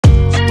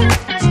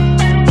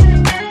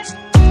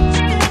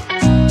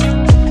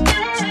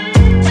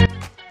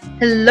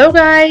Hello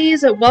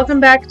guys,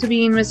 welcome back to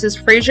Being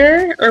Mrs.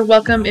 Fraser, or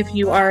welcome if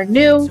you are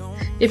new.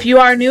 If you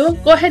are new,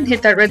 go ahead and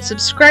hit that red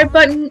subscribe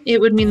button.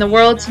 It would mean the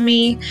world to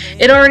me.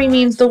 It already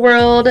means the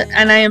world,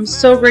 and I am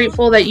so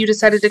grateful that you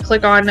decided to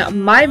click on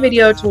my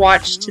video to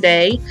watch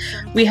today.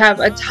 We have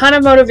a ton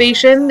of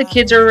motivation. The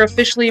kids are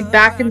officially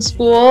back in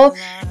school,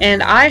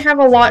 and I have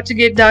a lot to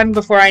get done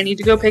before I need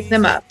to go pick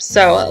them up.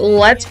 So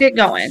let's get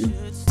going.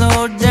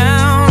 Slow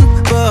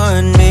down,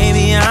 but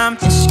maybe I'm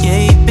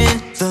escaping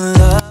the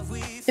love.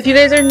 If you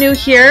guys are new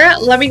here,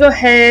 let me go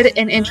ahead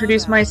and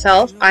introduce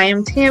myself. I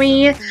am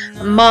Tammy,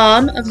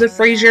 mom of the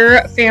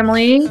Fraser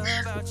family.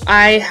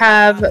 I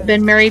have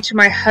been married to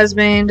my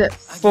husband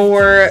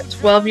for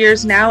 12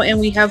 years now, and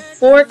we have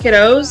 4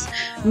 kiddos,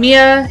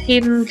 Mia,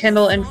 Hayden,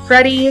 Kendall, and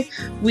Freddie.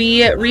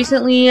 We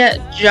recently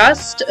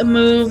just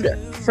moved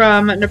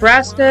from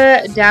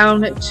Nebraska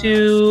down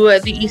to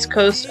the east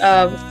coast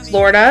of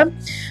Florida.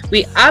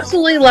 We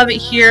absolutely love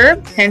it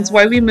here, hence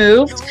why we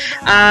moved,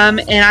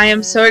 and I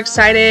am so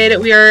excited.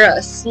 We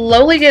are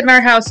slowly getting our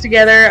house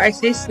together. I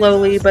say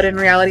slowly, but in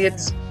reality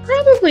it's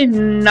probably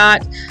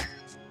not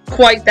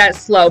quite that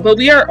slow, but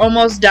we are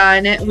almost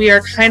done. We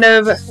are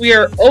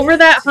over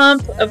that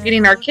hump of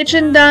getting our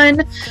kitchen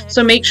done,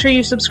 so make sure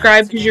you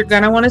subscribe because you're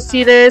gonna want to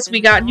see this.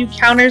 We got new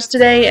counters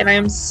today, and I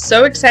am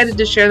so excited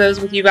to share those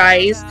with you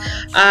guys.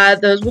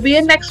 Those will be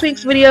in next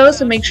week's video,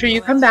 so make sure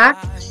you come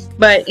back.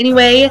 But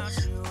anyway,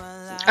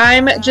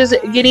 I'm just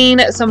getting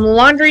some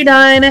laundry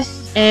done,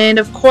 and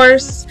of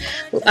course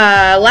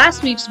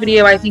last week's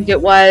video, I think it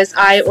was,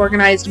 I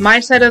organized my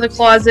side of the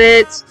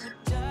closet.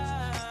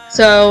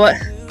 So,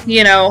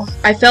 you know,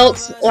 I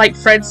felt like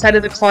Fred's side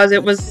of the closet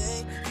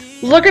was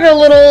looking a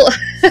little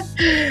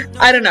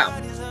I don't know,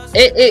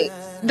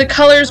 the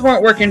colors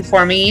weren't working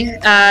for me,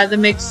 the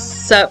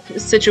mix-up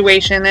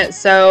situation.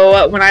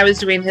 So when I was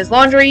doing his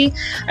laundry,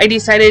 I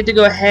decided to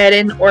go ahead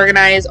and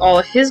organize all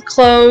of his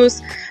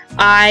clothes.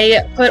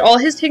 I put all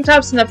his tank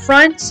tops in the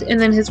front and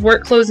then his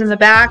work clothes in the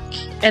back,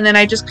 and then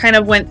I just kind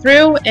of went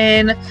through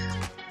and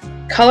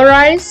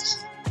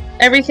colorized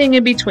everything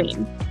in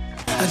between.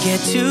 I get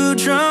too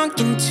drunk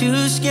and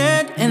too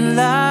scared and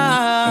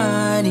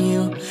lie to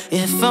you.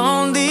 If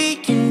only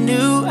you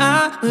knew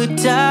I would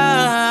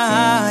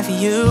die for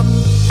you.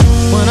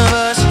 One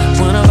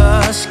of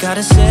us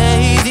gotta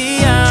say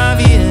the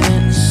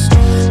obvious.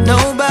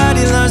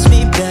 Nobody loves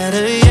me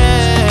better, yeah.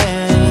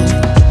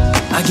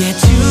 I get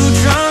too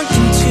drunk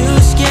and too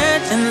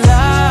scared and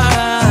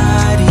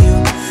lie to you.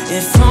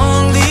 If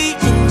only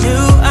you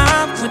knew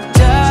I would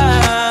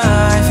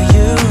die for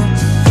you.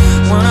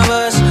 One of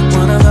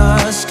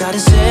us gotta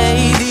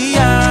say the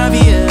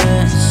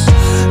obvious.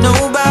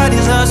 Nobody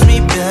loves me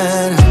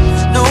better.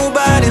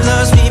 Nobody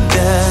loves me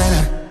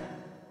better.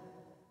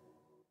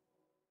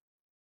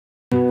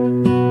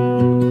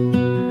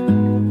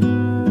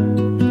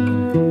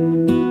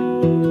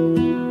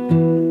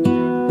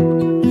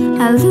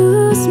 I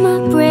lose my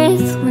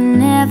breath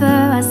whenever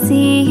I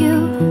see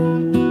you.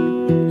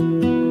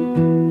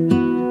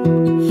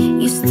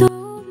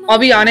 I'll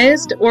be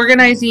honest,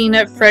 organizing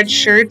Fred's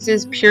shirts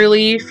is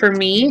purely for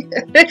me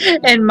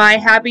and my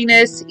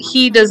happiness.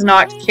 He does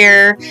not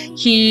care.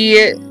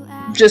 He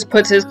just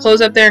puts his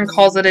clothes up there and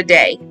calls it a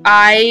day.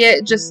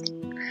 I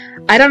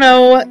don't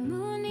know.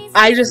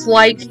 I just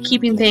like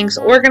keeping things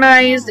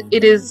organized.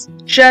 It is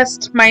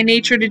just my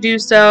nature to do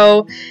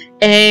so.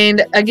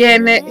 And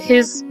again,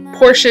 his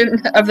portion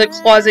of the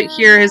closet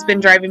here has been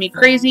driving me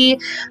crazy,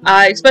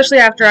 especially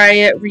after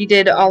I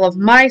redid all of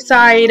my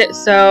side.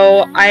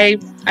 So I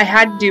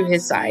had to do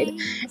his side.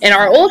 In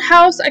our old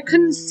house, I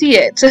couldn't see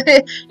it.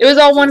 It was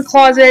all one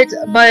closet,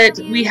 but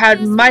we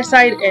had my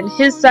side and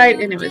his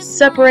side, and it was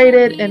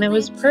separated, and it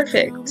was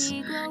perfect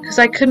because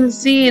I couldn't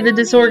see the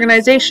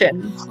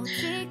disorganization.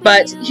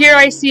 But here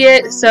I see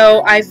it,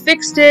 so I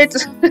fixed it.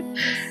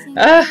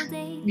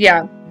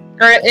 Yeah.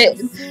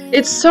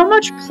 It's so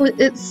much.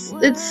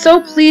 It's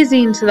so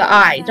pleasing to the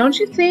eye, don't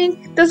you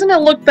think? Doesn't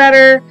it look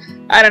better?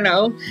 I don't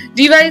know.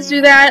 Do you guys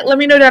do that? Let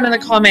me know down in the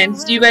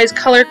comments. Do you guys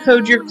color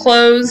code your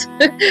clothes,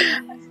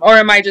 or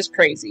am I just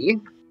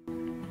crazy?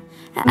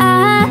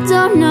 I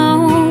don't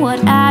know what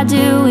I'd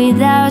do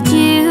without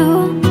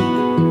you.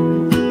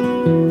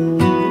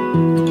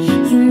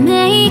 You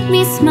make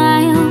me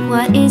smile.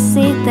 What is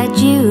it that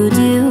you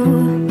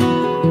do?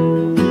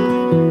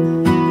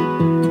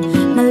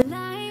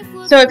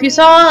 So if you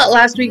saw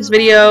last week's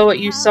video,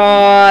 you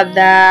saw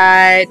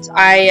that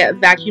I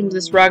vacuumed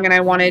this rug and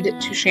I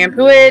wanted to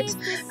shampoo it.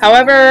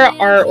 However,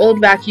 our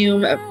old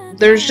vacuum,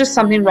 there's just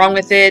something wrong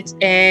with it,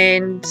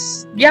 and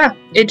yeah,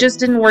 it just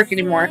didn't work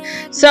anymore.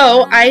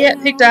 So I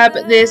picked up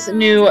this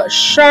new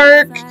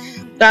Shark.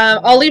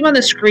 I'll leave on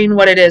the screen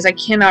what it is. I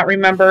cannot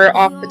remember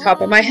off the top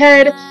of my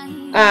head.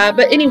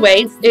 But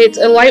anyway, it's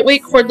a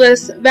lightweight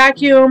cordless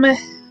vacuum.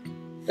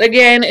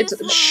 Again, it's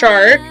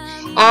Shark.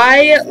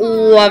 I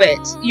love it,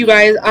 you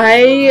guys.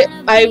 I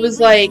was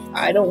like,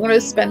 I don't want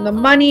to spend the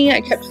money.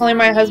 I kept telling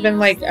my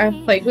husband,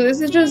 I'm like, this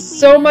is just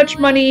so much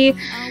money.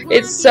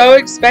 It's so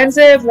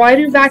expensive. Why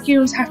do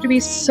vacuums have to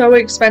be so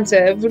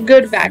expensive?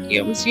 Good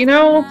vacuums, you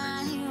know?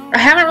 I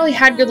haven't really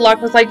had good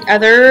luck with like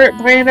other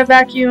brand of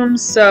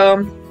vacuums,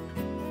 so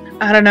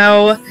I don't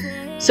know.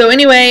 So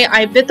anyway,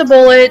 I bit the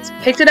bullet,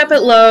 picked it up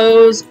at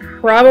Lowe's.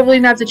 Probably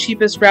not the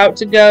cheapest route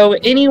to go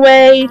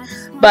anyway,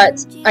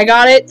 but I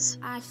got it.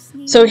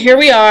 So here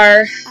we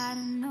are,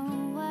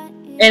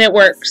 and it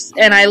works,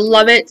 and I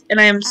love it, and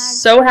I am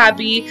so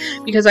happy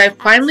because I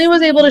finally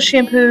was able to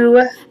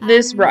shampoo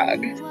this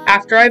rug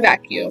after I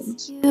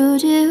vacuumed.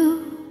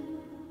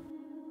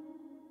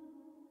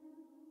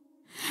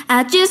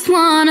 I just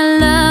wanna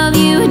love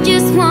you,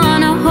 just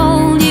wanna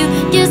hold you,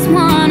 just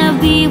wanna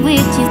be with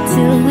you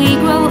till we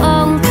grow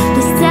old.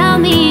 Just tell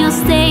me you'll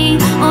stay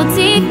or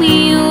take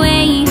me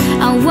away.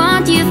 I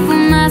want you for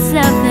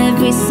myself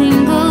every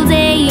single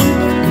day.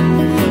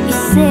 You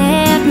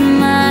set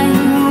my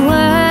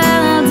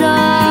world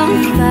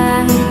on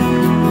fire.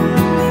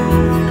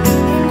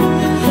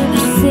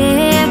 You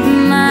set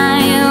my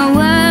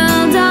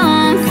world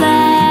on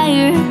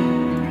fire.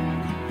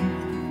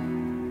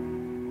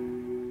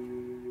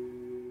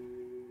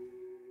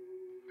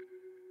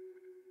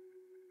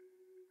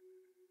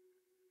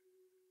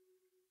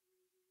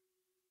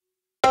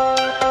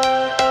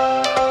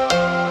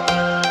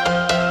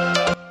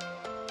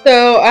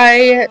 So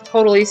I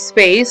totally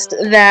spaced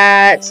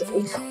that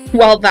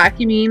while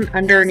vacuuming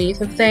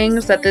underneath of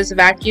things that this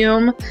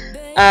vacuum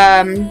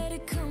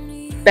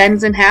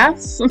bends in half,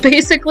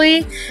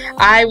 basically.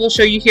 I will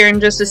show you here in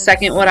just a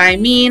second what I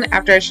mean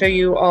after I show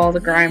you all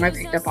the grime I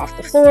picked up off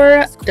the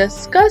floor.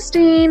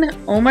 Disgusting.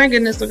 Oh my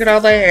goodness, look at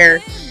all the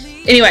hair.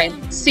 Anyway,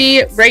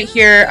 see right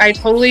here, I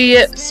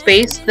totally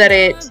spaced that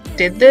it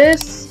did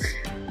this.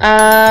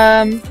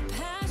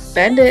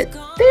 Bend it.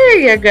 There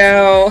you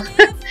go.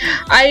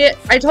 I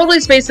totally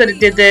spaced that it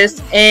did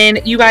this,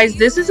 and you guys,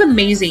 this is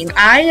amazing.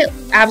 I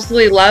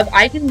absolutely love,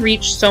 I can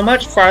reach so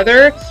much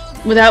farther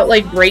without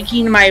like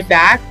breaking my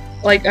back,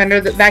 like under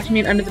the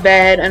vacuuming under the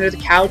bed, under the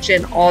couch,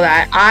 and all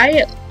that.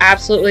 I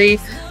absolutely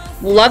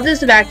love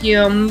this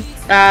vacuum.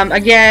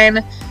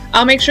 Again,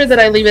 I'll make sure that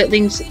I leave it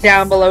linked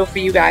down below for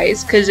you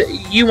guys because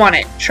you want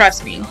it,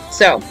 trust me.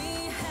 So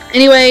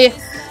anyway,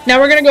 now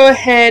we're going to go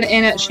ahead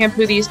and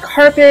shampoo these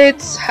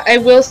carpets. I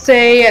will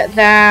say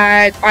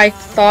that I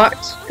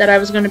thought that I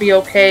was going to be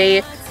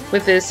okay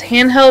with this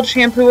handheld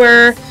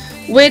shampooer,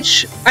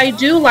 which I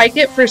do like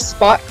it for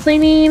spot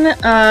cleaning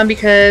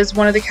because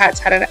one of the cats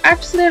had an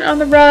accident on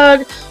the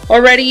rug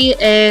already,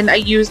 and I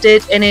used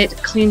it and it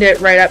cleaned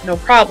it right up, no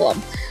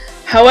problem.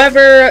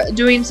 However,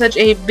 doing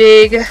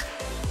the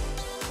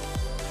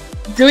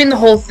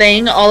whole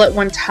thing all at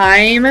one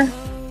time,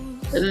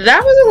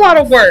 that was a lot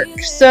of work.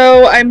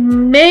 So I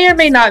may or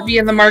may not be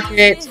in the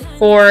market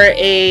for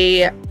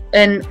an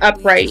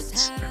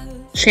upright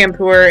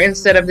shampooer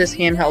instead of this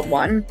handheld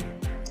one.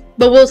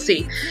 But we'll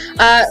see.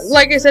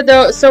 Like I said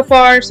though, so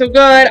far so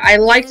good. I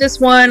like this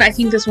one. I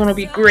think this one will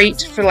be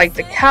great for like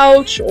the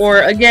couch,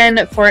 or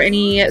again for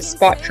any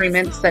spot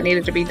treatments that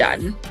needed to be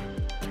done.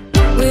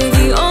 We're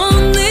the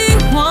only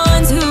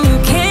ones who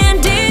can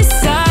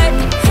decide.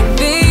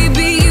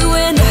 Baby, you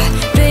and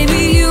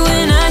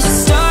I should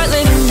start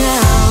living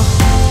now.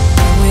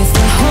 With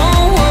the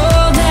whole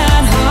world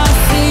at our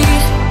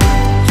feet,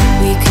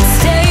 we could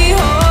stay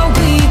or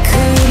we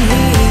could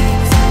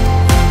leave.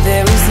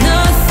 There is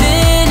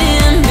nothing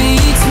in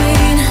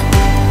between.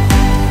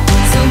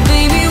 So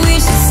baby, we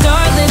should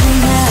start living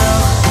now.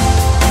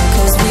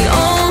 'Cause we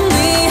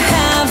only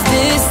have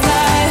this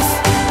life.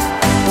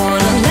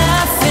 Wanna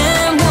laugh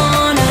and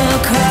wanna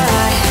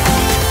cry.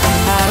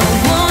 I don't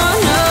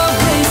wanna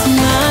waste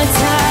my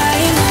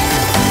time.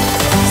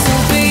 So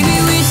baby,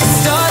 we should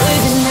start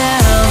living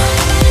now.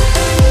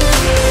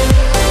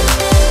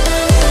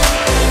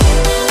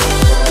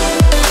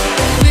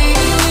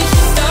 Baby, we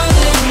should start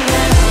living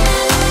now.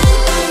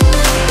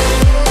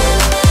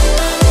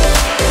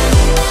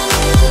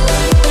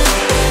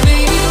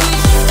 Baby, we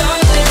should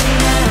start living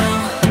now.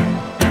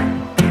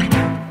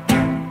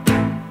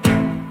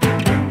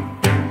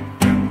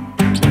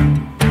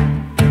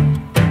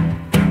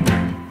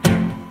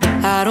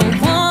 I don't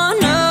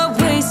wanna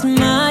waste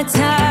my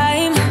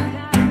time.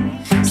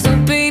 So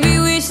baby,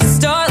 we should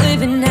start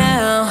living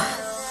now.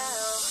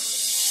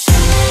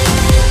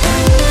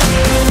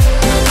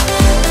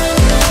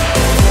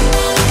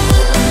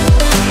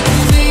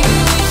 Baby,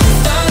 we should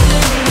start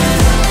living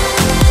now.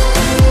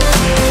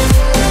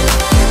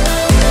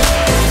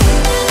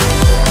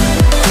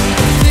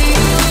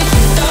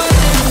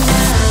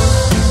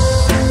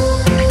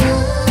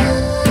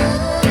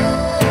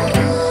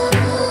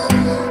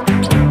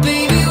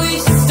 Baby, we should start living now. Baby, we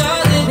should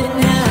start living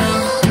now.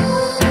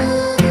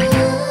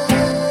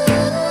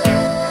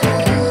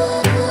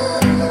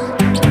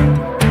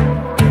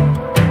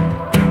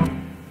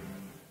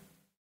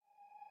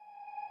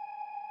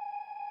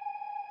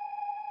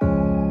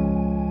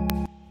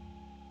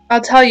 I'll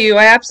tell you,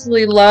 I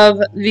absolutely love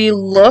the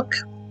look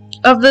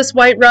of this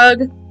white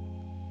rug.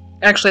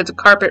 Actually, it's a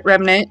carpet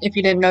remnant, if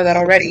you didn't know that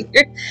already.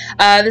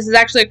 This is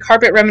actually a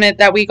carpet remnant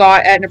that we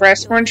got at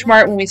Nebraska Furniture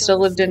Mart when we still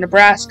lived in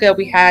Nebraska.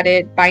 We had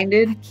it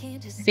binded, I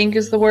think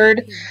is the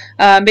word.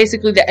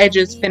 Basically, the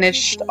edges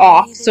finished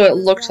off, so it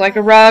looked like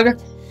a rug.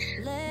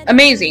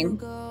 amazing.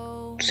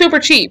 Super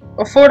cheap,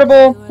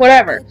 affordable,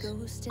 whatever.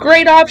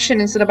 Great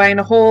option instead of buying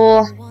a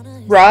whole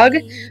rug.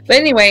 But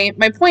anyway,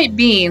 my point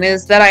being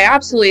is that I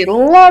absolutely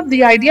love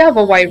the idea of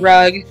a white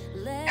rug.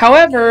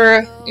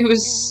 However, it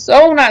was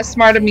so not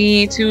smart of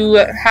me to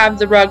have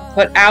the rug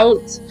put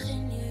out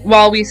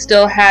while we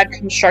still had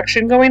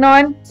construction going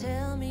on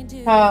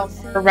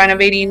for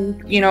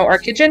renovating, you know, our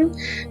kitchen,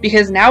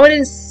 because now it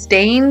is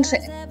stained.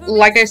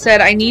 Like I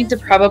said, I need to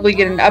probably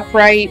get an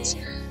upright,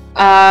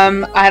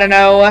 I don't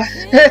know,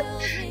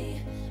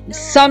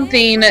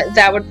 something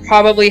that would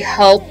probably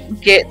help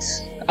get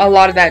a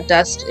lot of that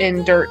dust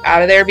and dirt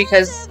out of there,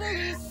 because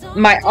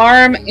my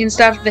arm and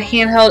stuff, the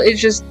handheld,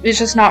 it's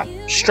just not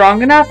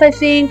strong enough. I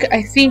think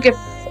if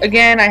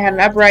again I had an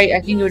upright, I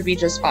think it would be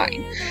just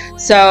fine.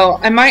 So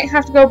I might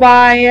have to go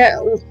buy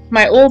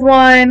my old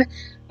one.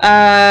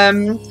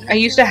 I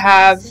used to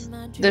have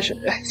I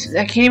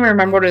can't even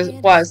remember what it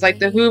was, like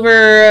the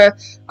Hoover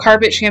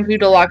Carpet Shampoo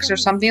Deluxe or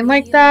something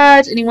like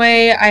that.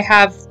 Anyway, I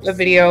have a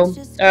video,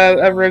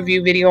 a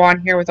review video on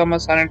here with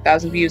almost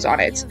 100,000 views on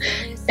it.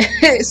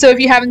 So if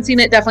you haven't seen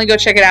it, definitely go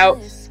check it out.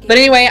 But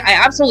anyway, I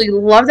absolutely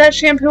love that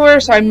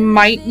shampooer, so I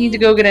might need to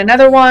go get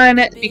another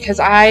one, because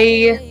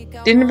I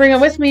didn't bring it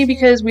with me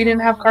because we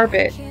didn't have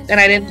carpet, and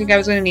I didn't think I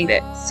was going to need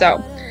it. So,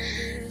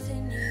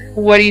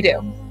 what do you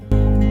do?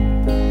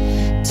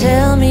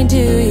 Tell me, do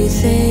you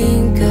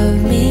think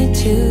of me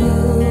too?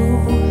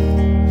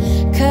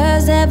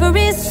 'Cause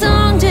every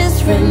song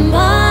just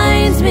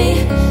reminds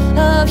me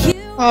of you.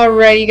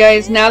 Alrighty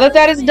guys, now that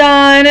that is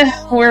done,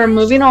 we're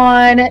moving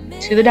on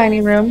to the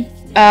dining room.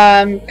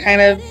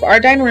 Kind of our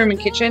dining room and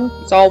kitchen,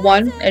 it's all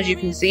one, as you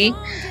can see.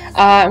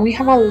 We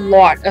have a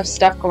lot of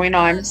stuff going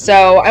on,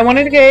 so I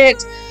wanted to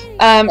get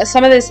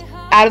some of this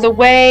out of the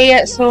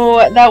way,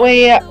 so that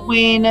way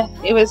when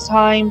it was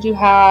time to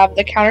have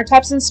the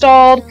countertops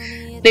installed,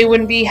 they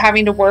wouldn't be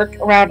having to work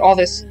around all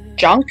this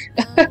junk.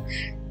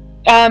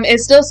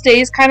 It still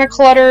stays kind of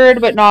cluttered,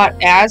 but not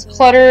as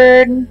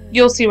cluttered.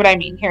 You'll see what I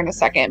mean here in a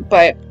second,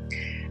 but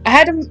I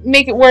had to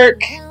make it work.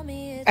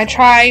 I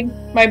tried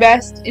my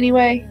best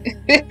anyway.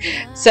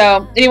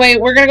 So anyway,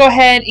 we're gonna go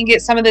ahead and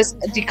get some of this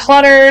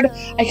decluttered.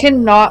 I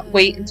cannot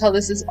wait until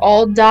this is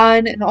all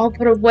done and all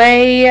put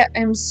away.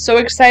 I'm so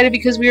excited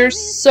because we are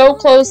so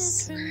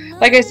close.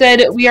 Like I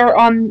said, we are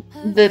on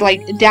the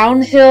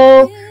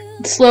downhill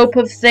slope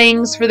of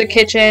things for the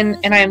kitchen,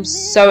 and I am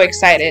so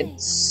excited.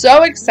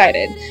 So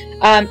excited.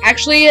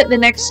 Actually, the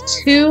next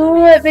 2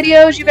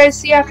 videos you guys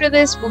see after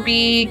this will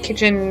be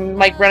kitchen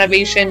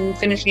renovation,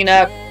 finishing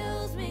up,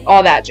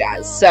 all that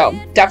jazz. So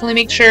definitely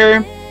make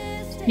sure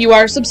you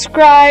are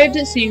subscribed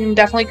so you can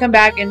definitely come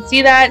back and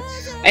see that.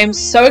 I am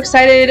so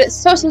excited,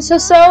 so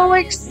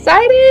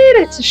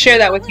excited to share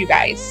that with you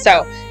guys.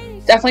 So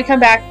definitely come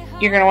back.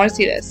 You're going to want to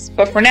see this.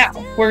 But for now,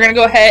 we're going to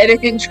go ahead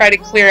and try to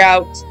clear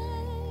out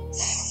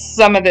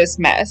some of this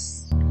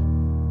mess.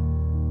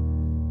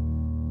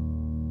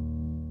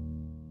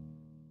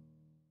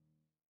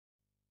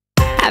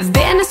 I've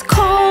been as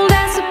cold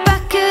as a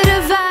bucket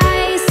of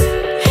ice.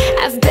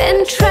 I've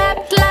been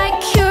trapped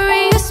like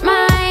curious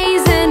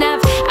mice, and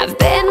I've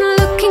been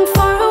looking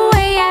for a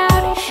way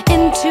out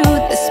into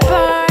the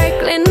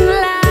sparkling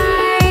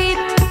light.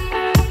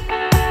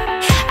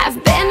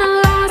 I've been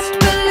a lost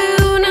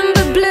balloon in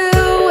the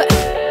blue,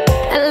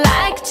 and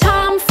like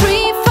Tom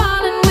free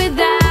falling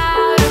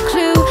without a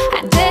clue.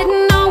 I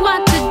didn't know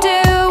what to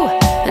do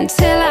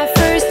until I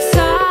first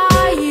saw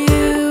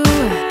you,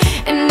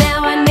 and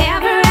now I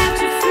never have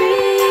to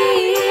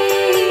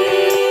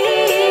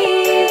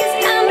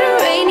under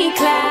rainy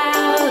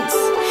clouds.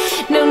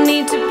 No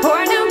need to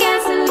pour no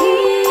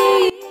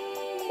gasoline.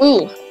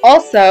 Ooh,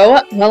 also,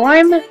 while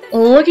I'm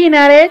looking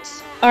at it,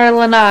 our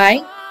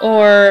lanai,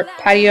 or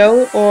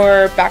patio,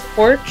 or back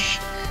porch,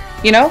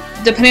 you know,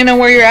 depending on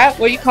where you're at,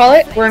 what you call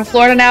it. We're in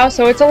Florida now,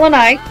 so it's a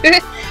lanai.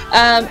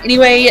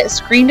 Anyway,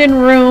 screened in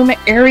room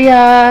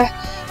area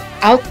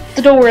out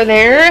the door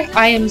there.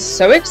 I am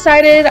so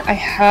excited. I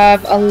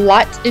have a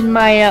lot in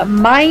my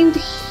mind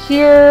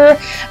here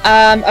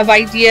of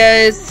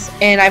ideas,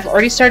 and I've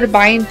already started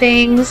buying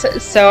things,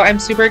 so I'm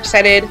super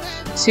excited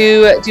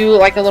to do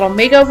like a little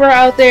makeover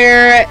out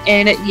there.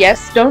 And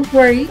yes, don't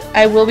worry,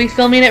 I will be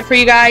filming it for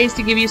you guys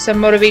to give you some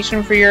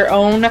motivation for your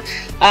own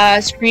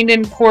screened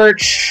in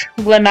porch,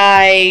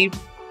 lanai,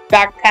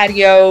 back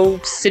patio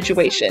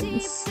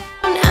situations.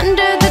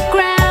 Under the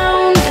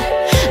ground,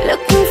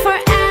 looking for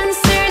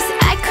answers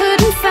I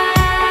couldn't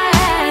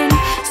find.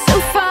 So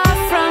far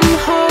from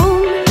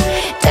home,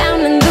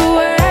 down in the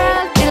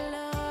world below.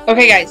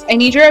 Okay guys, I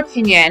need your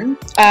opinion.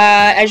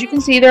 As you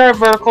can see, there are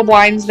vertical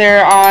blinds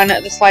there on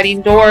the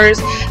sliding doors.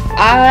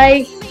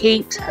 I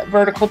hate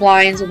vertical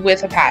blinds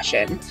with a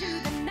passion.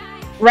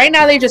 Right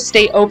now they just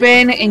stay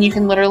open and you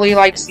can literally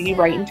see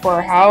right into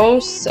our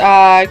house,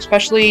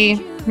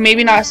 especially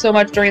maybe not so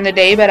much during the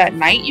day, but at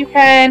night you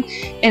can.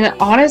 And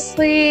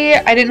honestly,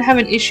 I didn't have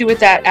an issue with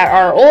that at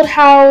our old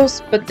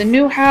house, but the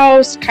new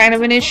house, kind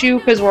of an issue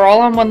because we're all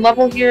on one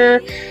level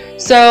here.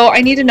 So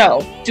I need to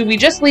know, do we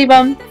just leave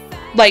them?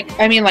 Like,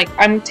 I mean, like,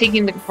 I'm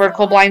taking the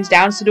vertical blinds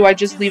down, so do I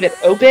just leave it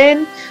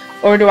open,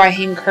 or do I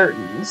hang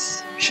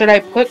curtains? Should I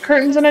put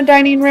curtains in a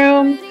dining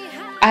room?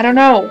 I don't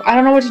know. I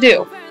don't know what to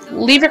do.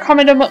 Leave your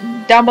comment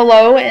down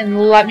below and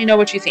let me know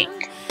what you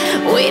think.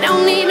 We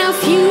don't need no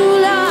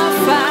fuel or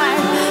fire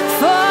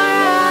for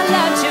our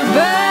love to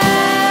burn.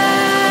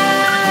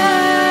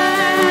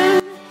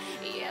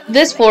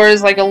 This floor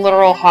is like a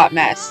literal hot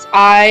mess.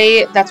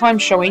 That's why I'm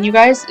showing you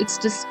guys. It's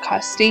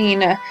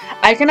disgusting.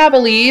 I cannot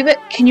believe,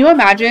 can you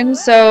imagine?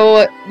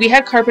 So we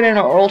had carpet in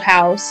our old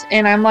house,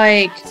 and I'm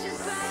like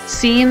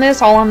seeing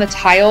this all on the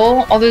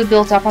tile, all this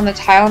built up on the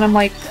tile, and I'm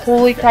like,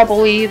 holy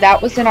crapoly,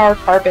 that was in our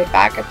carpet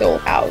back at the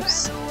old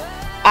house.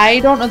 I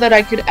don't know that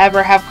I could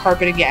ever have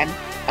carpet again.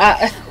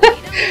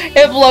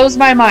 It blows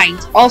my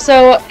mind.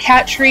 Also,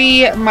 cat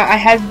tree, I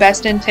had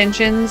best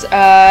intentions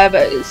of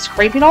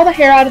scraping all the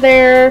hair out of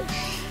there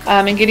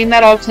and getting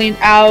that all cleaned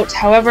out.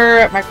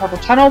 However, my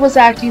carpal tunnel was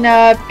acting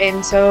up,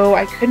 and so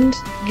I couldn't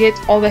get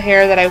all the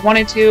hair that I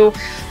wanted to.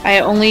 I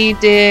only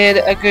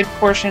did a good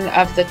portion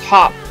of the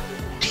top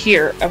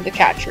tier of the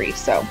cat tree,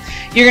 so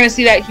you're gonna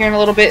see that here in a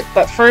little bit.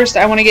 But first,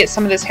 I want to get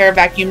some of this hair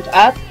vacuumed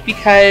up,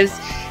 because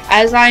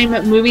as I'm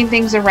moving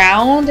things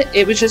around,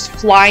 it was just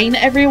flying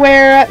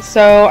everywhere.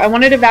 So I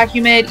wanted to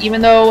vacuum it,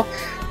 even though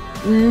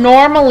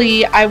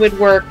normally I would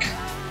work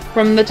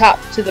from the top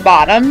to the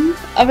bottom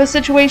of a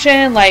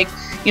situation, like,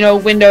 you know,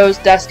 windows,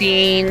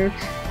 dusting,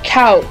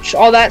 couch,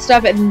 all that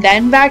stuff, and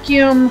then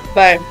vacuum.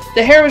 But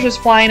the hair was just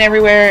flying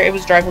everywhere. It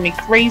was driving me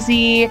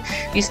crazy.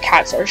 These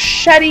cats are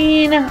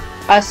shedding.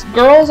 Us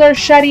girls are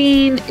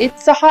shedding.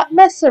 It's a hot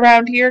mess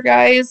around here,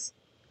 guys.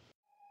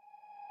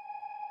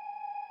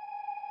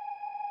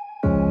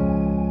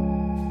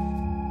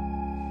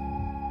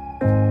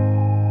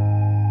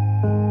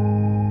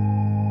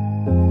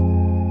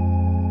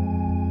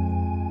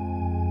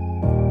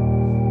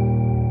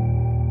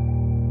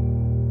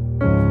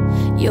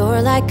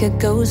 You're like a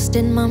ghost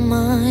in my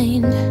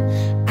mind.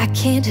 I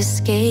can't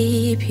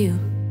escape you.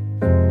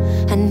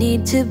 I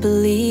need to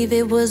believe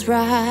it was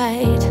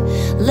right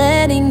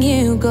letting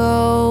you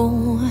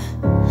go,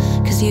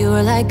 'cause you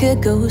are like a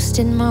ghost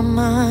in my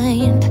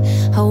mind.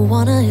 I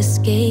wanna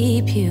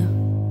escape you,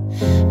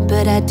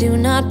 but I do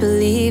not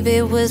believe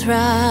it was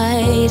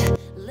right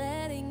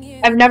letting you.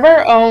 I've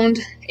never owned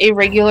a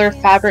regular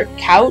fabric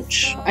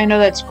couch. I know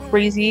that's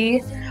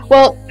crazy.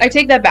 Well, I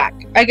take that back.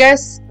 I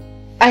guess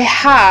I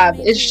have.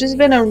 It's just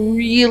been a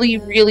really,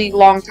 really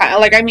long time.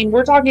 Like, I mean,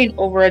 we're talking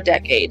over a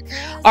decade.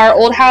 Our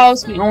old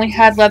house, we only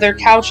had leather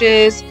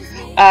couches.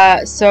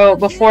 So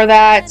before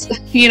that,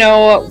 you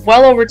know,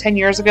 well over 10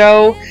 years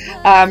ago,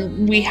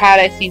 we had,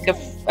 I think,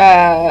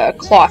 a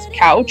cloth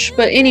couch.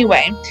 But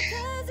anyway,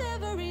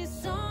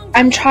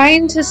 I'm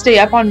trying to stay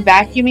up on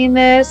vacuuming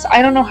this.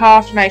 I don't know how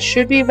often I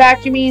should be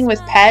vacuuming with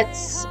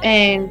pets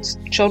and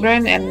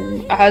children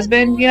and a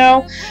husband, you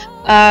know.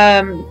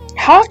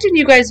 How often do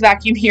you guys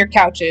vacuum your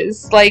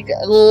couches? Like,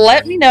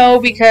 let me know,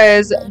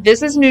 because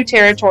this is new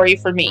territory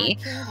for me.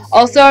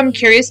 Also, I'm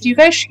curious, do you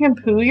guys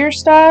shampoo your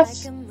stuff?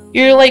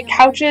 Your, like,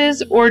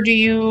 couches, or do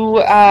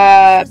you,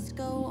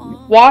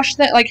 wash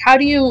them? Like, how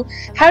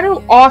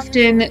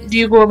often do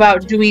you go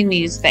about doing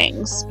these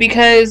things?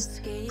 Because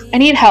I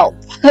need help.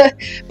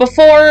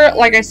 Before,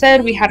 like I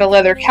said, we had a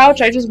leather couch.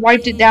 I just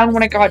wiped it down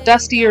when it got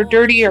dusty or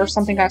dirty or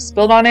something got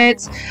spilled on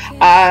it.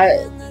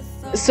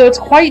 So it's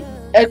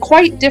a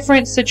quite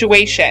different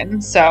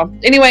situation. So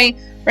anyway,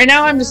 right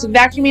now I'm just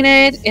vacuuming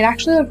it. It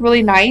actually looked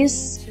really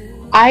nice.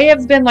 I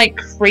have been like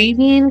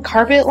craving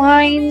carpet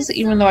lines,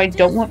 even though I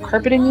don't want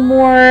carpet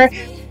anymore.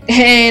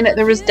 And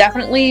there was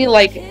definitely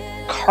like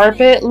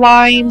carpet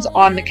lines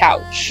on the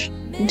couch.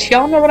 Do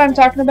y'all know what I'm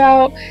talking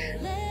about?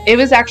 It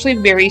was actually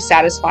very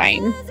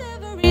satisfying.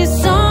 Every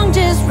song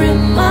just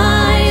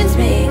reminds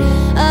me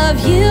of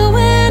you,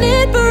 and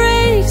it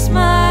breaks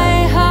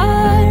my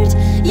heart.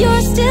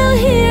 You're still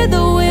here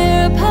though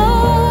we're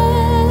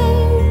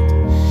apart.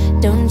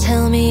 Don't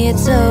tell me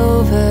it's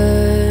over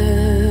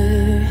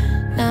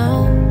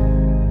now.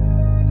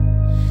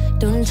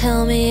 Don't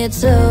tell me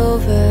it's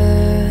over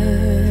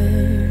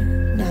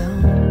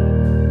now.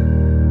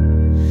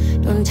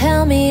 Don't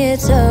tell me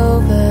it's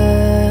over.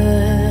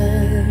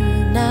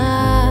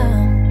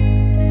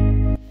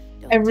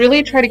 I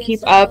really try to keep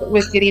up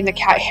with getting the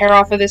cat hair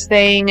off of this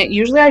thing.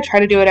 Usually I try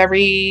to do it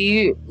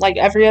every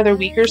other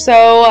week or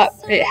so.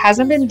 It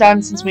hasn't been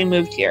done since we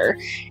moved here.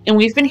 And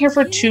we've been here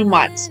for 2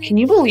 months. Can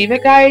you believe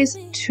it, guys?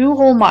 2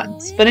 whole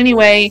months. But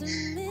anyway,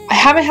 I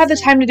haven't had the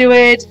time to do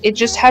it. It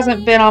just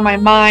hasn't been on my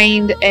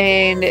mind,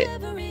 and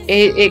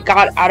it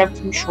got out of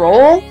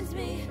control.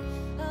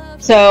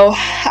 So,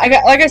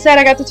 like I said,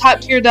 I got the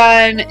top tier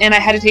done, and I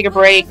had to take a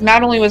break.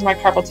 Not only was my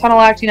carpal tunnel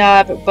acting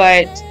up,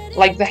 but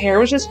like the hair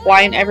was just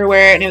flying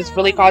everywhere, and it was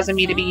really causing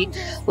me to be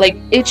like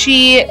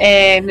itchy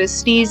and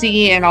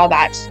sneezy and all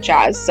that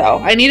jazz. So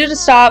I needed to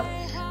stop.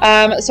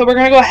 So we're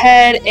gonna go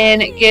ahead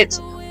and get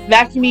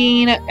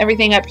vacuuming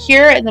everything up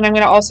here, and then I'm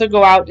gonna also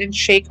go out and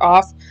shake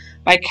off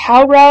my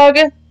cow rug.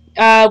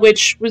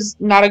 which was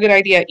not a good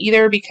idea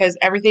either because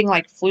everything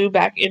like flew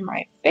back in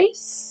my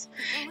face.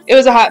 It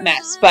was a hot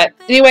mess, but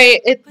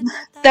anyway,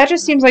 that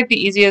just seems like the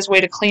easiest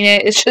way to clean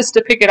it is just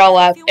to pick it all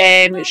up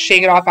and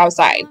shake it off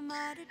outside.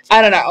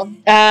 I don't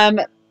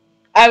know.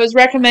 I was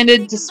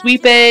recommended to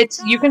sweep it.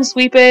 You can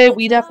sweep it.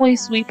 We definitely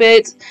sweep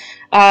it.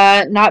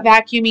 Not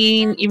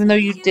vacuuming, even though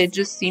you did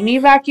just see me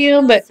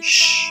vacuum, but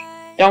shh,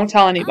 don't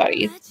tell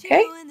anybody,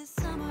 okay?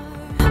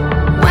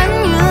 When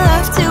you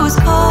left, it was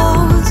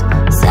cold.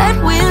 Said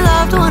we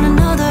loved one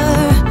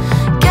another.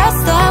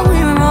 Guess that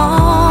we were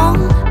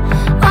wrong.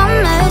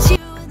 I met you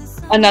in the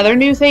summer. Another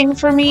new thing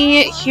for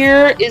me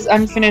here is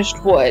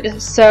unfinished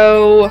wood.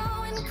 So,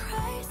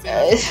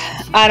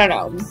 I don't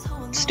know.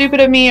 Stupid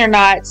of me or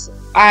not,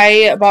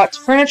 I bought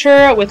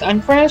furniture with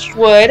unfinished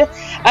wood.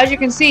 As you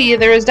can see,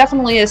 there is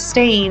definitely a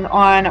stain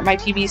on my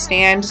TV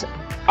stand.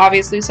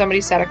 Obviously,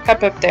 somebody set a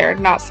cup up there.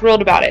 Not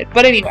thrilled about it.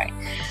 But anyway,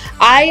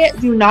 I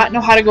do not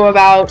know how to go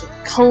about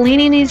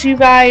cleaning these, you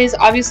guys.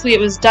 Obviously, it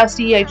was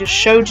dusty. I just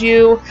showed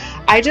you.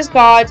 I just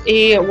got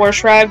a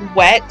wash rag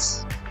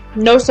wet.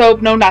 No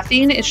soap, no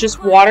nothing. It's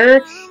just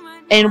water,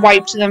 and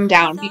wiped them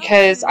down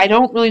because I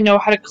don't really know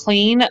how to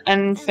clean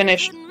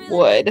unfinished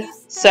wood.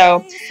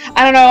 So,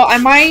 I don't know. I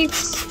might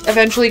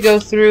eventually go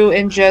through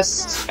and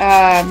just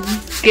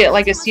get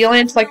like a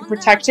sealant, like a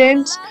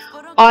protectant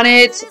on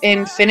it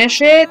and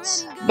finish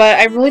it. But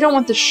I really don't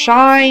want the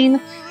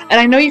shine. And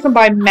I know you can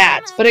buy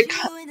mats, but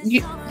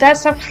that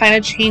stuff kind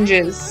of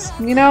changes,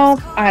 you know?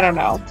 I don't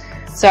know.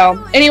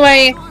 So,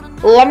 anyway,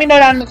 let me know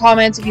down in the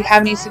comments if you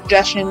have any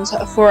suggestions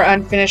for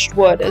unfinished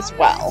wood as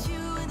well.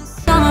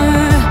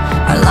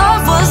 Our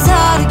love was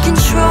out of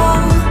control.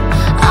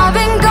 I've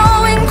been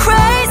going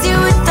crazy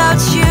without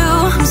you.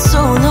 I'm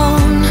so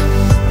alone.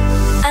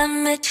 I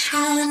met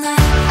you in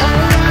the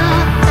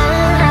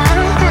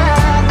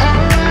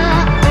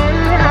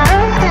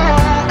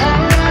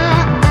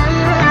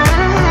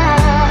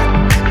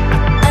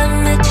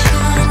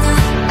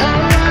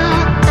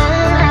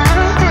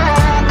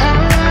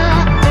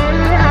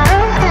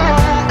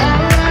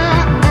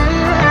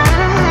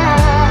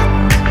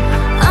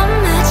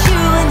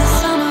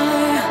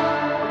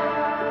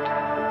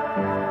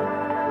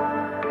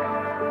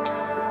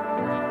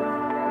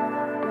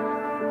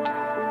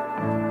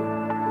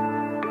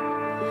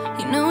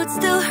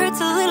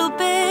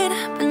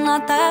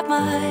not that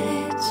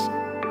much.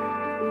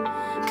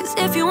 'Cause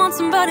if you want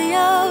somebody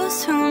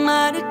else, who am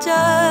I to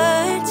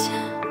judge?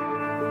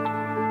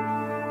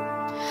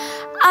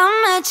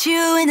 I met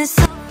you in the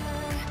summer.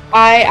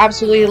 I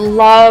absolutely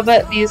love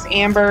these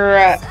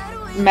amber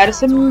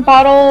medicine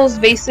bottles,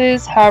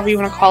 vases, however you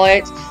want to call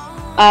it.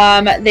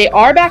 They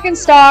are back in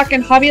stock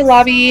in Hobby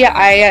Lobby.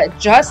 I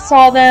just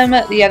saw them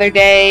the other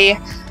day,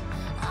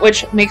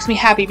 which makes me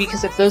happy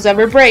because if those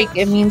ever break,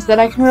 it means that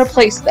I can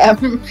replace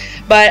them.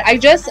 But I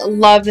just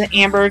love the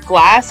amber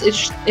glass.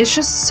 It's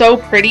just so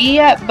pretty,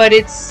 but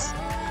it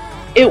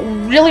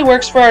really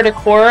works for our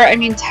decor. I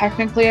mean,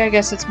 technically, I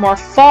guess it's more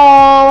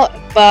fall,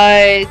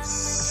 but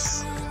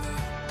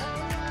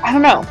I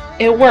don't know.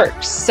 It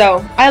works.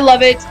 So I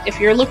love it. If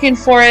you're looking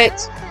for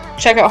it,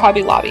 check out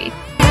Hobby Lobby.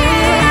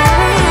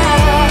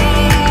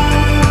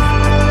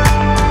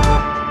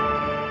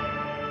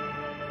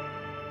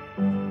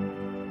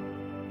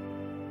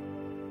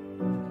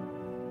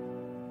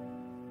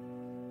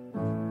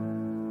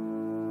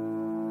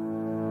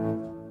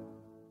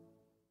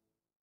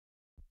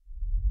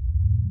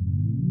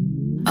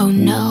 Oh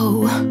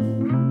no,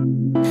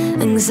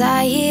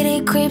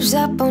 anxiety creeps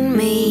up on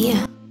me.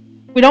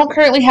 We don't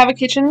currently have a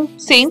kitchen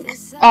sink.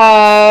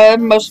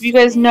 Most of you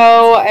guys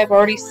know I've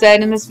already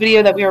said in this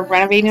video that we are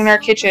renovating our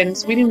kitchen,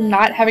 so we do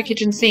not have a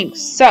kitchen sink.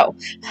 So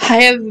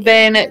I have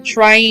been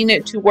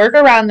trying to work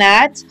around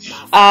that.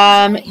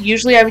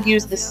 Usually I would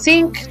use the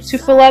sink to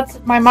fill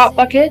up my mop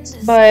bucket,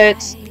 but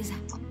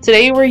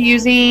today we're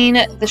using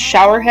the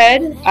shower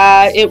head.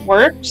 It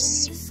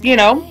works, you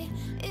know,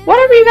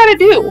 whatever you gotta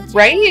do,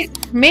 right?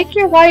 Make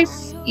your life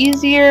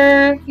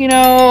easier, you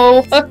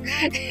know.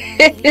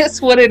 It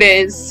is what it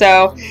is.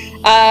 So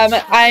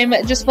I'm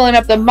just filling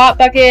up the mop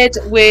bucket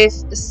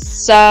with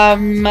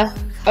some,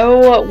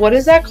 oh, what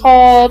is that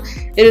called?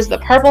 It is the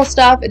purple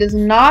stuff. It is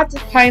not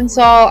Pine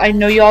Sol. I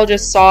know y'all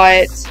just saw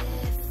it.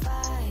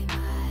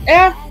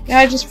 Yeah,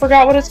 I just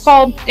forgot what it's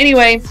called.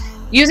 Anyway,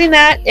 using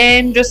that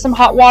and just some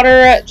hot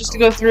water just to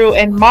go through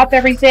and mop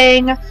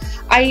everything.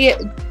 I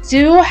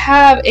do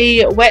have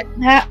a wet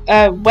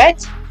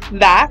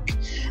vac.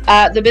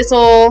 The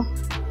Bissell,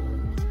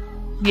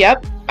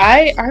 yep,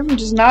 I'm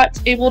just not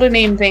able to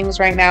name things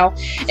right now.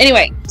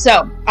 Anyway,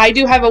 so I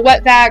do have a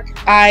wet vac.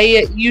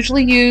 I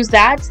usually use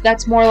that.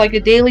 That's more like a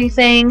daily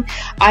thing.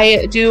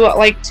 I do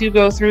like to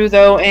go through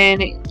though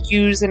and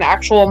use an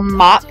actual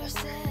mop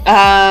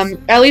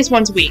at least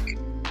once a week,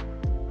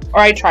 or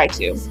I try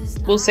to.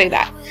 We'll say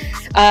that.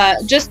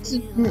 Just,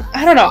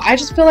 I don't know. I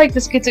just feel like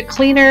this gets it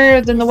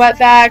cleaner than the wet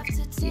vac.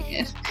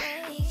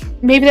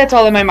 Maybe that's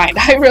all in my mind.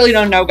 I really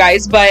don't know,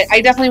 guys, but I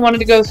definitely wanted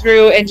to go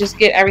through and just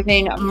get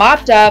everything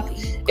mopped up.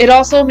 It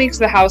also makes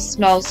the house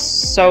smell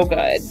so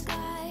good.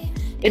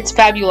 It's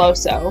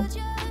Fabuloso.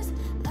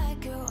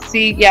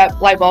 See, yep,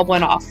 light bulb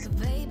went off.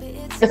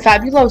 The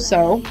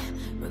Fabuloso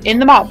in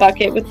the mop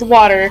bucket with the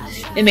water,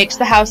 it makes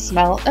the house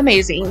smell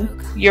amazing.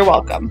 You're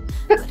welcome.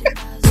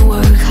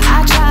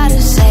 I try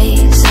to say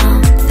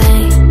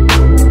something,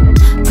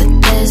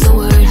 but there's the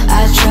word.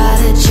 I try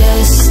to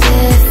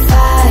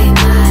justify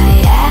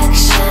my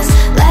actions,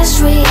 less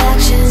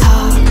reactions,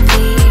 heart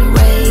beat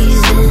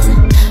raising.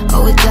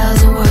 Oh, it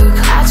doesn't work.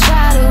 I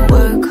try to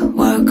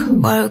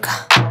work.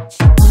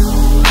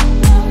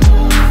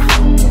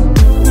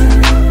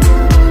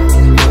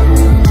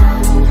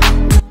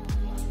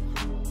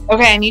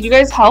 Okay, I need you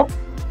guys' help.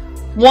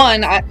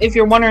 One, if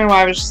you're wondering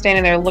why I was just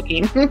standing there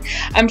looking,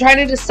 I'm trying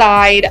to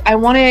decide. I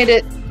wanted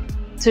it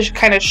to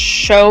kind of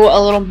show a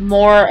little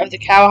more of the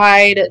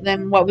cowhide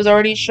than what was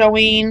already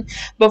showing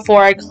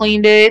before I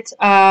cleaned it.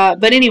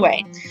 But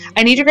anyway,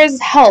 I need your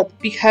guys' help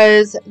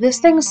because this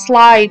thing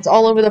slides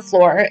all over the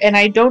floor and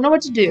I don't know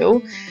what to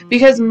do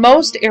because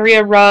most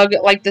area rug,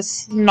 like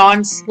this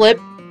non-slip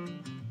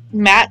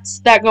mats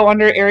that go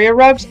under area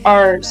rugs,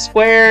 are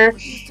square,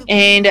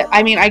 and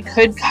I mean I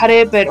could cut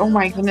it, but oh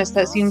my goodness,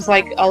 that seems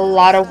like a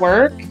lot of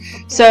work.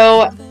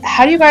 So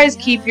how do you guys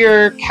keep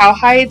your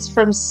cowhides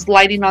from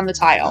sliding on the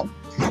tile?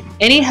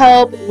 Any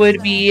help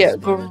would be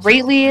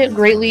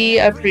greatly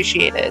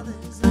appreciated.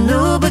 A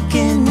new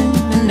beginning,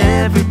 and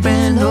every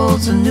bend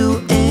holds a new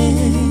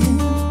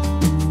end.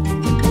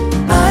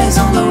 Eyes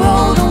on the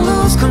road, don't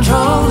lose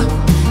control.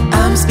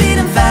 I'm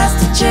speeding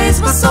fast to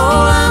chase my soul.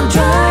 I'm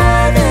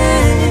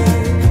driving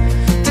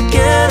to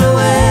get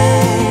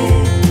away,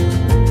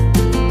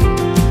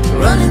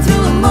 running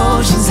through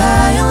emotions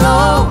high and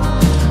low,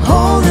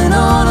 holding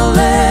on or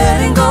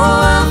letting go.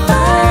 I'm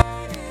fine.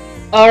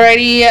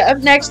 Alrighty, up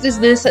next is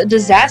this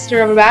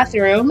disaster of a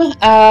bathroom.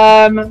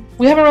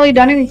 We haven't really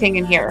done anything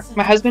in here.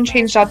 My husband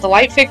changed out the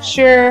light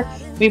fixture,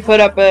 we put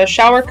up a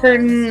shower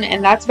curtain,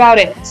 and that's about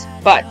it.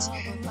 But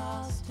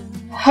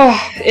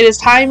it is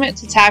time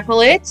to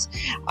tackle it.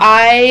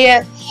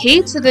 I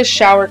hate this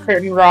shower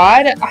curtain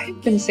rod. I've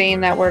been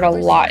saying that word a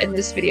lot in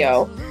this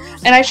video.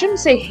 And I shouldn't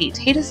say hate.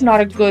 Hate is not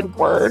a good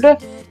word.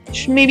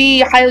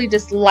 Maybe highly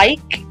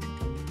dislike.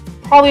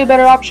 Probably a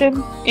better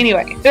option.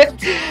 Anyway.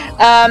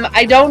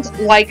 I don't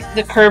like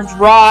the curved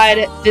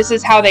rod. This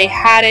is how they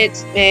had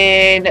it.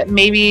 And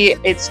maybe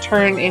it's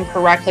turned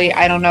incorrectly.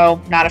 I don't know.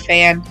 Not a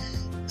fan.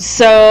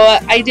 So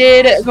I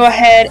did go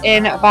ahead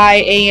and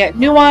buy a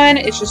new one.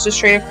 It's just a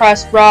straight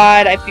across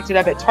rod. I picked it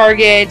up at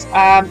Target.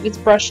 It's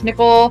brushed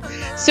nickel.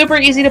 Super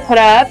easy to put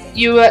up.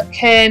 You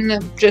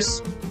can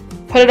just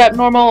put it up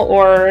normal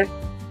or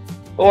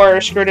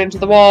screw it into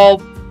the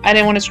wall. I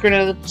didn't want to screw it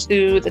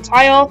into the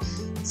tile.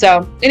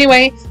 So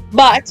anyway,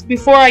 but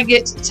before I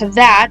get to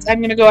that, I'm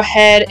going to go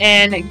ahead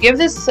and give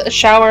this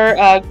shower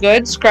a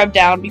good scrub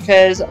down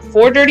because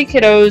 4 dirty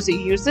kiddos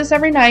use this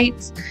every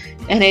night.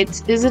 And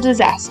it is a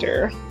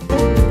disaster.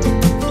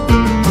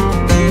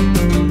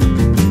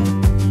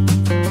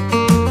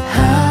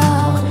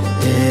 How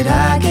did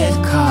I get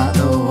caught?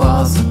 The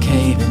walls are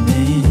caving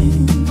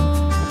in.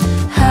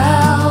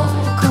 How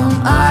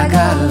come I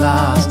got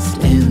lost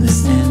in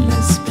this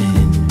endless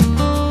spin?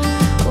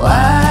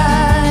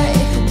 Why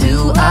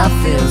do I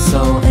feel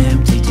so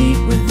empty deep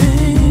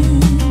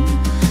within?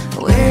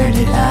 Where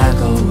did I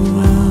go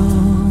wrong?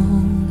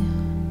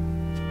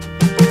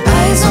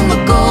 Eyes on the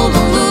goal,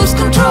 don't lose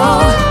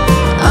control.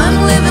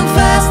 I'm living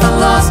fast, I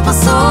lost my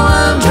soul.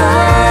 I'm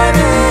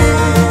driving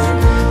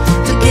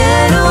to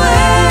get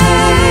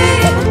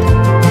away,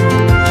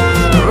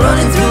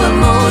 running through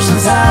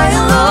emotions high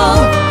and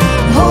low,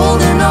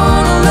 holding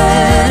on or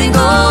letting go.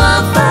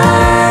 I'm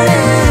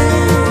fighting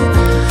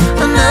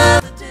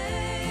another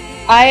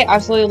day. I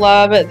absolutely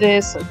love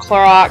this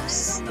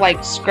Clorox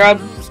like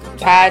scrub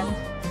pad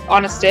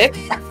on a stick.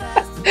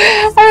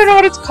 I don't know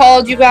what it's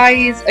called, you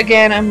guys.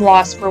 Again, I'm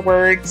lost for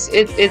words.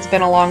 It's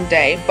been a long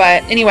day.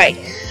 But anyway,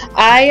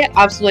 I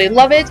absolutely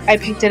love it. I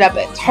picked it up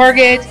at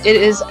Target. It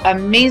is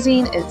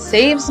amazing. It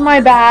saves my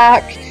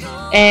back.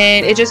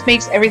 And it just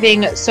makes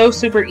everything so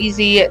super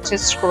easy to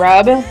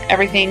scrub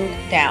everything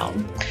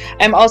down.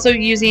 I'm also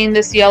using the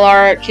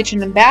CLR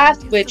Kitchen and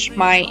Bath, which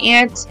my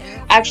aunt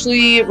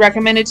actually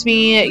recommended to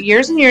me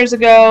years and years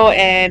ago.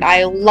 And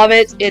I love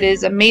it. It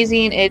is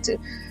amazing. It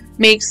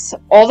makes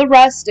all the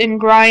rust and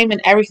grime and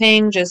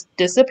everything just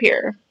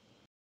disappear.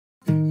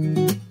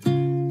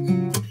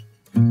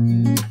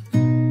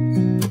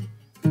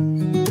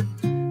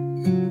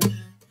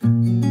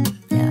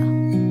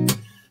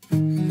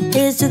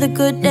 Here's to the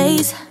good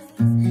days,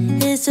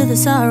 here's to the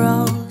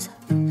sorrows.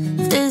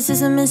 If this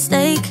is a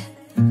mistake,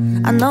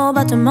 I know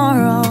about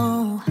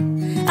tomorrow.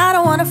 I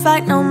don't wanna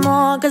fight no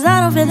more, cause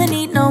I don't feel the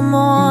need no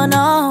more,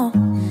 no.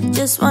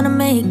 Just wanna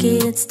make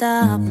it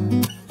stop.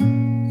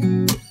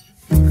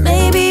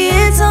 Maybe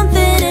it's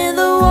something in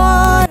the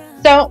water.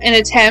 So an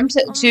attempt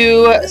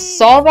to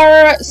solve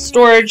our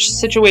storage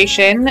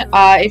situation.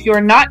 If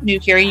you're not new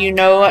here, you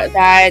know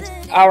that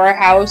our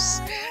house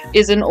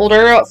is an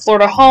older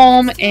Florida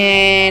home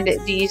and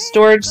the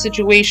storage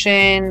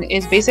situation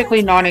is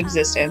basically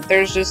non-existent.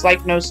 There's just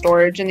like no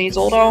storage in these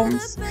old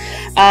homes.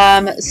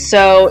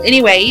 So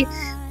anyway,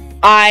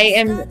 I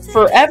am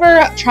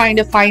forever trying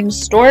to find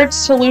storage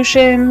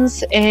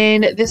solutions,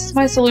 and this is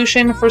my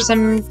solution for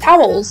some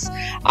towels.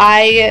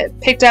 I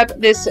picked up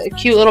this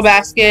cute little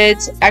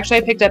basket. Actually,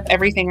 I picked up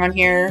everything on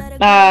here.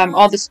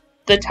 All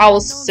the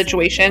towel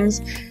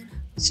situations.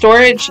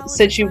 Storage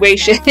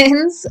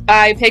situations.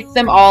 I picked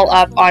them all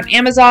up on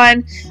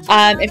Amazon.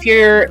 If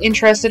you're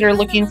interested or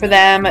looking for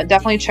them,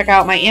 definitely check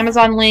out my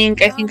Amazon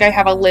link. I think I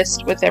have a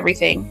list with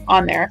everything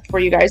on there for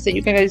you guys that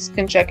you guys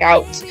can check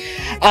out.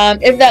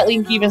 If that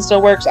link even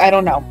still works, I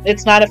don't know.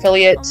 It's not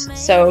affiliate,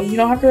 so you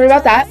don't have to worry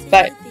about that.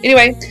 But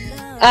anyway,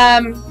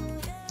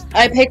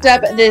 I picked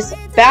up this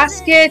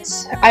basket.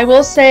 I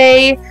will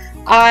say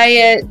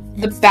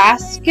the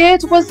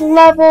basket was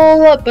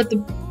level, but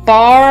the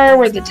bar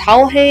where the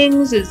towel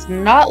hangs is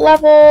not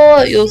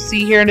level. You'll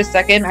see here in a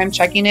second. I'm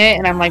checking it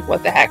and I'm like,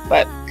 what the heck?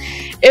 But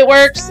it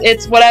works.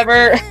 It's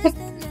whatever.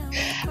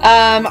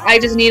 I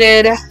just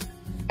needed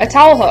a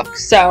towel hook.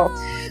 So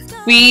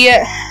me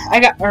and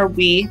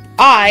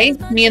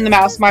the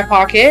mouse in my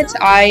pocket,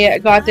 I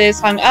got this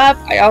hung up.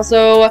 I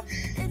also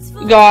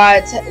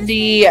got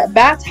the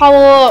bath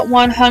towel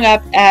one hung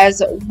up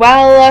as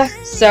well.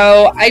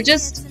 So I'm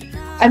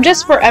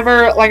just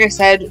forever, like I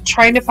said,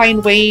 trying to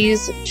find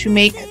ways to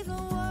make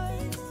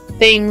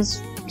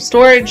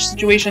storage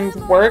situations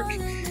work.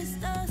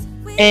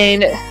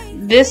 And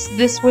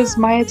this was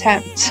my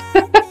attempt.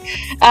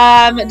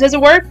 Does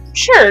it work?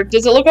 Sure.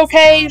 Does it look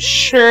okay?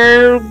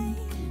 Sure.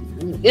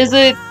 Is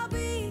it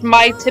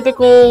my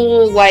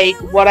typical, like,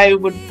 what I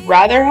would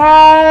rather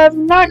have?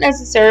 Not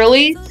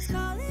necessarily.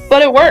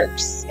 But it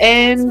works.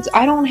 And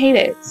I don't hate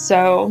it.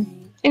 So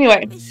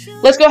anyway,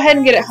 let's go ahead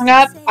and get it hung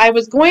up. I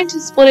was going to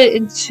split it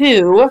in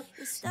two,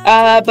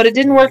 but it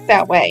didn't work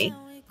that way.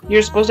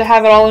 You're supposed to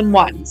have it all in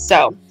one.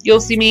 So you'll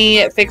see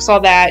me fix all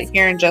that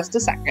here in just a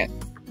second.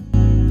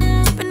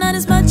 But not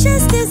as much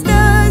as this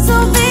does,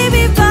 oh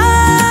baby,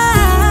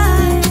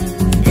 bye.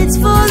 It's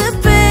for the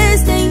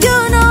best and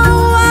you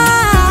know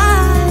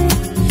why.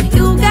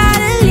 You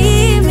gotta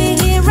leave me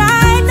here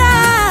right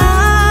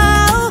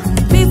now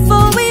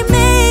before we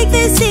make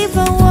this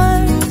even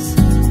worse.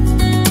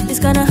 It's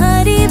gonna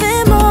hurt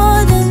even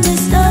more than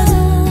this does.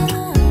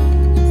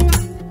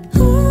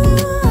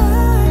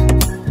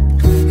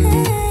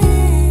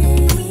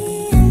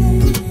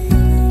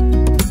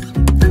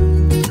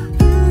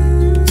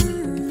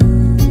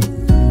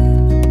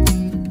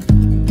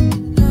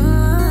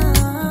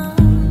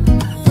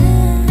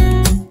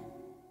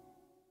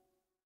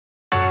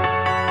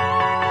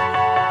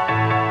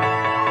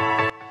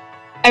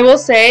 I will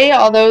say,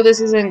 although this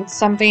isn't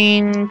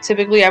something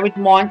typically I would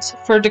want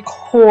for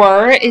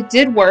decor, it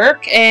did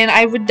work, and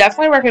I would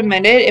definitely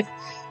recommend it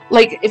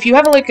if you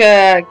have like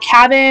a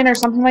cabin or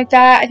something like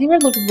that. I think it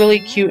would look really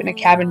cute in a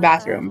cabin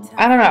bathroom.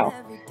 I don't know.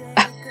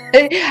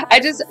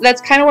 That's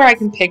kind of where I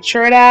can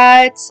picture it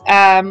at.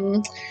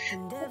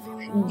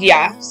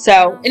 Yeah,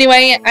 so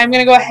anyway, I'm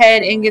gonna go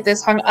ahead and get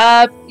this hung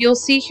up. You'll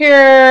see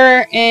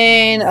here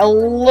in a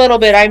little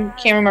bit, I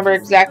can't remember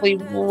exactly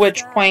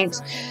which point,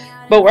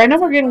 but I know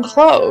we're getting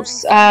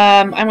close.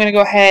 I'm going to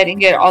go ahead and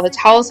get all the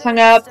towels hung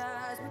up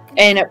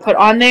and put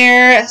on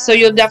there. So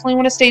you'll definitely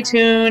want to stay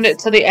tuned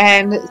to the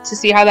end to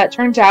see how that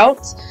turns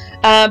out.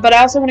 But I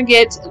also want to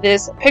get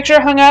this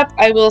picture hung up.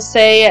 I will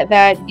say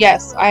that,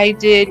 yes, I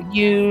did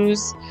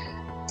use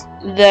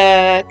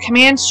the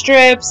command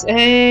strips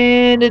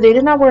and they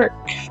did not work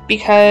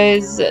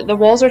because the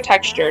walls are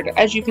textured.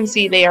 As you can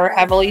see, they are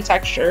heavily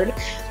textured.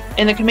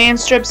 And the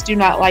command strips do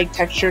not like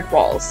textured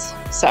walls.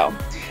 So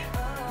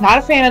not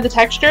a fan of the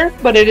texture,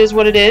 but it is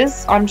what it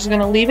is. I'm just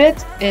going to leave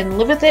it and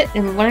live with it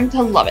and learn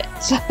to love it.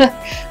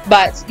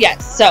 But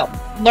yes, so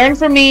learn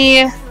from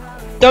me.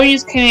 Don't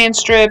use command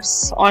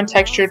strips on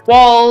textured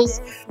walls.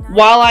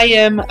 While I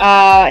am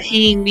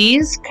hanging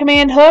these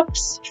command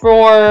hooks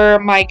for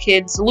my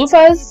kids'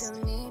 loofahs,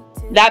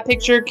 that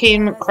picture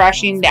came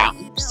crashing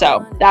down.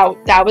 So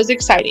that was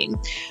exciting.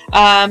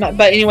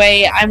 But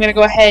anyway, I'm going to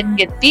go ahead and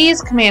get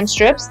these command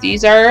strips.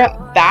 These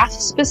are bath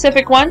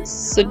specific ones,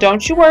 so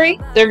don't you worry.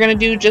 They're going to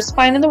do just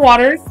fine in the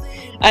water.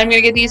 I'm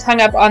going to get these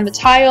hung up on the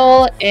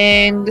tile,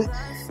 and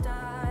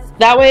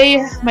that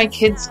way my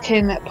kids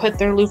can put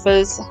their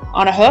loofahs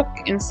on a hook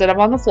instead of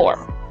on the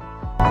floor.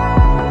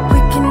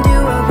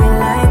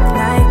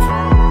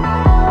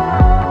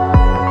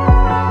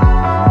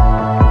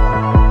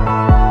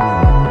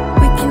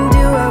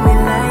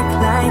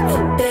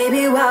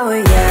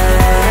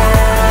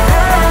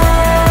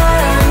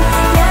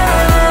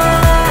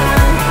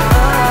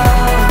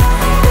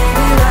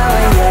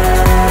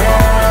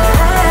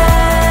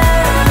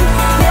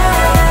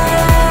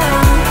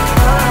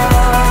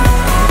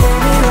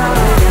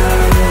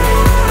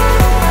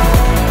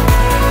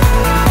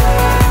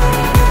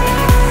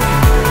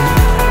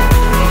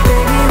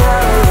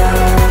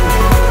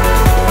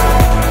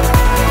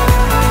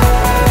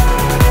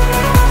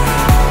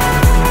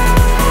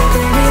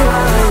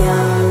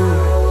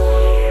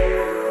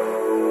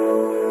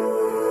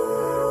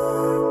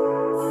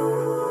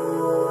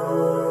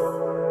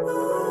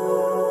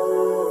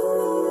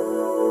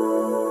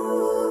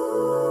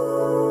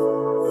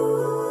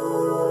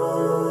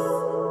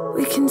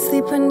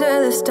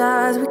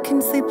 stars. We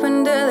can sleep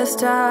under the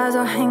stars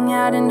or hang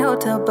out in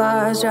hotel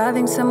bars.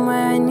 Driving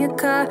somewhere in your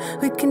car.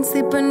 We can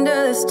sleep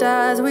under the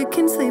stars. We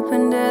can sleep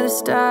under the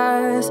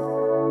stars.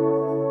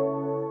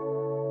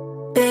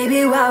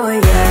 Baby, while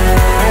we're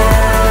young.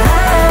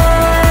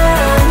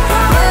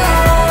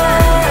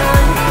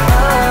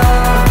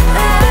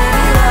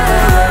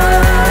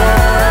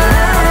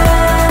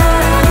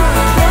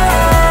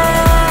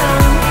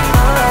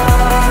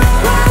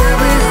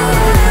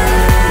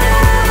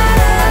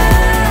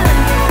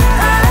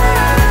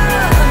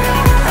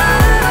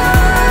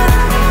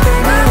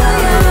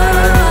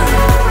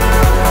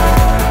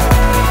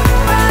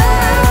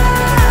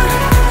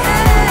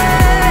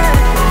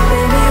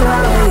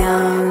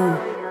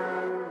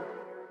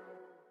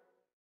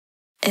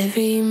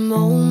 Every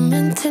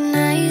moment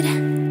tonight,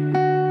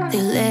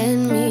 they led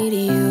me to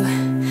you.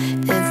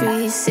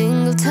 Every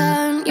single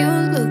time you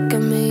look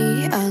at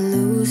me, I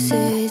lose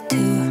it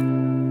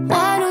too.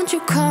 Why don't you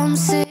come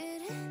sit?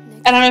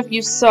 I don't know if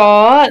you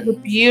saw the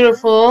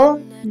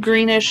beautiful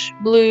greenish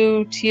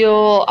blue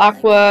teal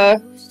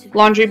aqua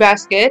laundry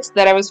basket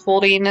that I was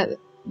folding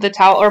the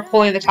towel or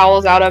pulling the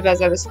towels out of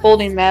as I was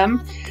folding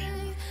them.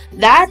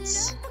 That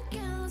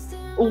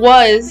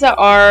was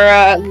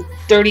our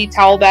dirty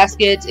towel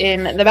basket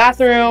in the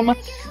bathroom,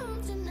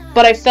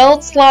 but I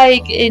felt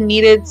like it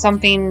needed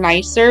something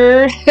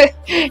nicer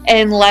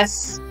and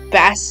less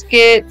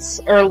baskets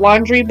or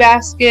laundry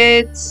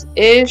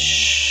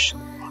baskets-ish.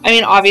 I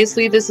mean,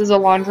 obviously this is a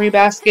laundry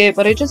basket,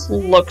 but it just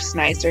looks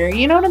nicer,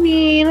 you know what I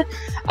mean?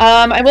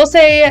 I will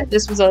say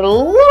this was a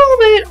little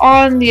bit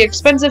on the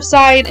expensive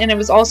side, and it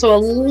was also a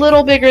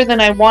little bigger than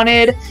I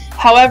wanted.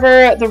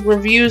 However, the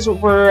reviews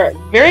were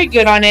very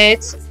good on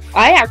it.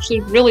 I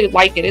actually really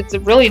like it. It's a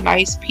really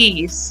nice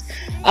piece,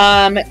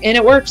 and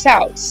it works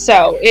out.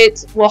 So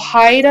it will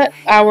hide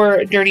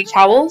our dirty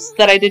towels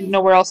that I didn't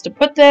know where else to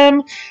put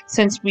them,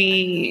 since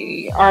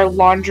our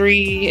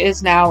laundry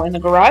is now in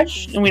the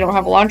garage and we don't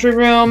have a laundry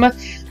room.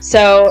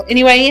 So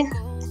anyway,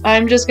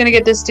 I'm just gonna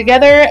get this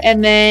together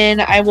and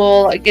then I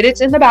will get it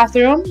in the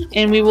bathroom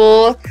and we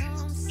will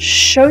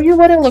show you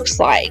what it looks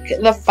like,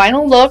 the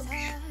final look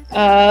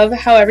of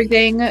how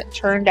everything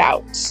turned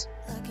out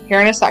here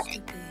in a second.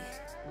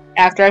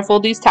 After I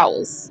fold these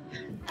towels.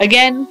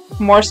 Again,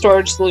 more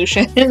storage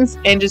solutions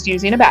and just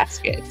using a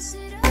basket.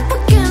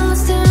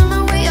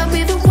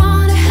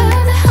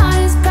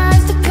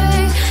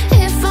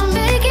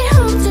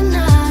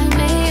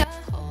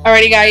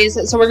 Alrighty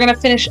guys, so we're going to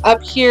finish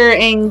up here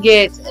and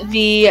get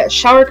the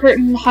shower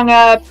curtain hung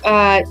up.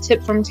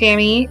 Tip from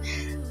Tammy.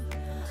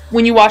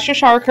 When you wash your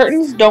shower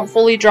curtains, don't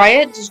fully dry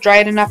it. Just dry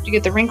it enough to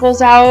get the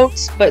wrinkles out,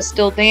 but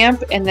still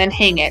damp, and then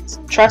hang it.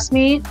 Trust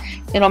me,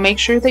 it'll make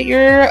sure that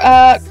your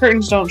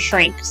curtains don't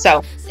shrink.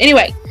 So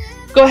anyway,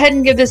 go ahead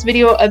and give this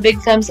video a big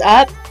thumbs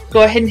up.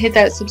 Go ahead and hit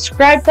that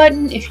subscribe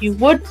button if you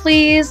would,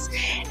 please.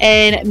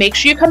 And make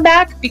sure you come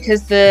back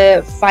because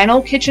the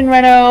final kitchen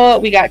reno,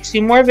 we got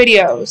 2 more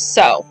videos.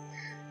 So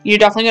you're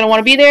definitely going to want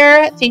to be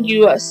there. Thank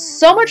you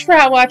so much for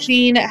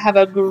watching. Have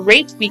a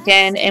great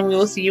weekend, and we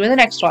will see you in the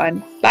next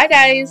one. Bye,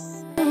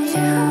 guys.